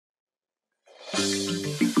Hi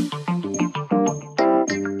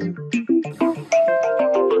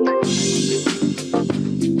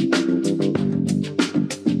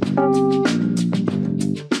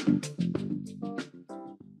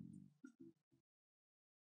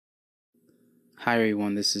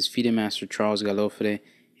everyone, this is FIDE Master Charles Galofre,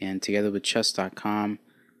 and together with Chess.com,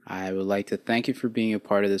 I would like to thank you for being a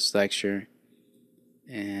part of this lecture.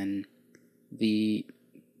 And the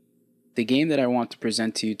game that I want to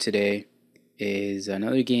present to you today is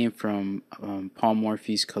another game from Paul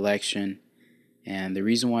Morphy's collection. And the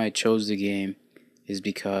reason why I chose the game is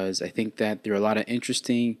because I think that there are a lot of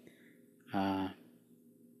interesting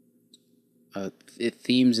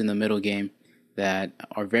themes in the middle game that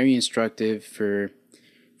are very instructive for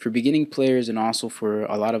beginning players, and also for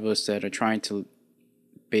a lot of us that are trying to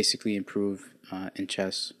basically improve in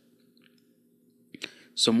chess.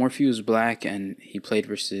 So Morphy was black and he played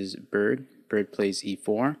versus Bird. Bird plays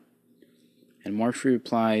e4 and Morphy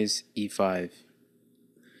replies e5.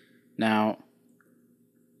 Now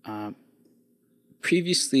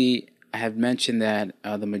previously I have mentioned that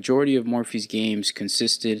the majority of Morphy's games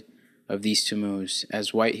consisted of these two moves.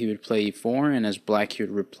 As white, he would play e4, and as black, he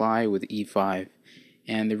would reply with e5.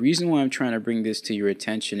 And the reason why I'm trying to bring this to your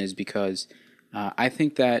attention is because I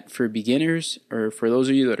think that for beginners, or for those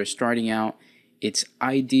of you that are starting out, it's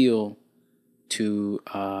ideal to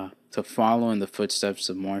follow in the footsteps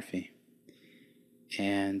of Morphy.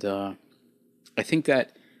 And I think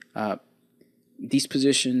that these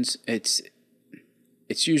positions, it's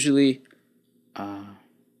usually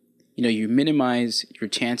you minimize your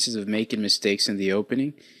chances of making mistakes in the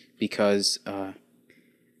opening, because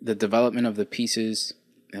the development of the pieces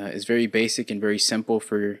is very basic and very simple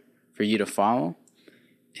for you to follow.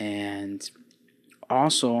 And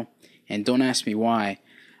also, and don't ask me why,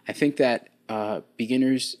 I think that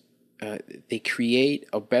beginners, they create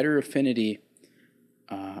a better affinity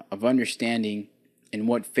of understanding in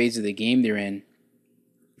what phase of the game they're in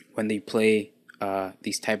when they play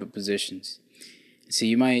these type of positions. So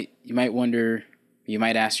you might wonder, you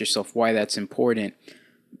might ask yourself why that's important,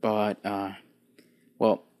 but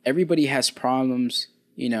well, everybody has problems,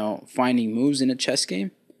 finding moves in a chess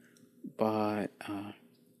game, but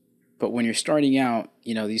when you're starting out,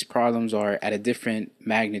 these problems are at a different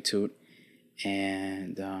magnitude,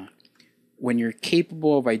 and when you're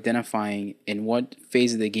capable of identifying in what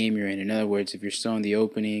phase of the game you're in other words, if you're still in the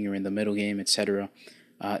opening or in the middle game, etc.,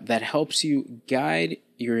 that helps you guide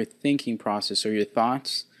your thinking process or your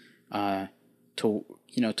thoughts to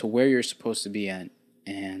where you're supposed to be at,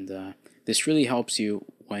 and this really helps you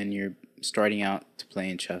when you're starting out to play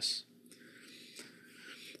in chess.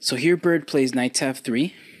 So here Bird plays knight to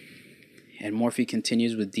f3, and Morphy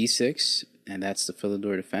continues with d6, and that's the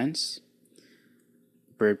Philidor defense.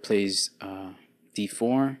 Bird plays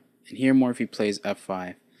d4, and here Morphy plays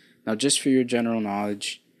f5. Now, just for your general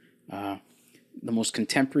knowledge, the most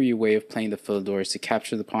contemporary way of playing the Philidor is to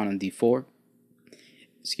capture the pawn on d4,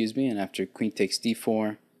 and after queen takes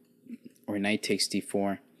d4 or knight takes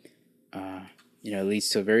d4, it leads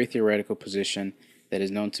to a very theoretical position that is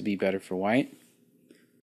known to be better for white.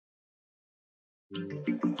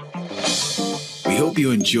 We hope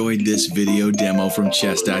you enjoyed this video demo from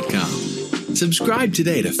Chess.com. Subscribe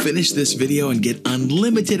today to finish this video and get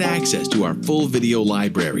unlimited access to our full video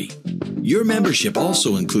library. Your membership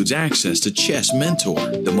also includes access to Chess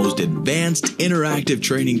Mentor, the most advanced interactive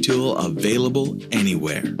training tool available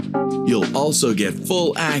anywhere. You'll also get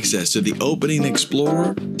full access to the Opening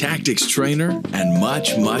Explorer, Tactics Trainer, and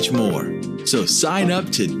much, much more. So sign up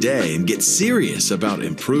today and get serious about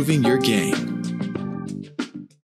improving your game.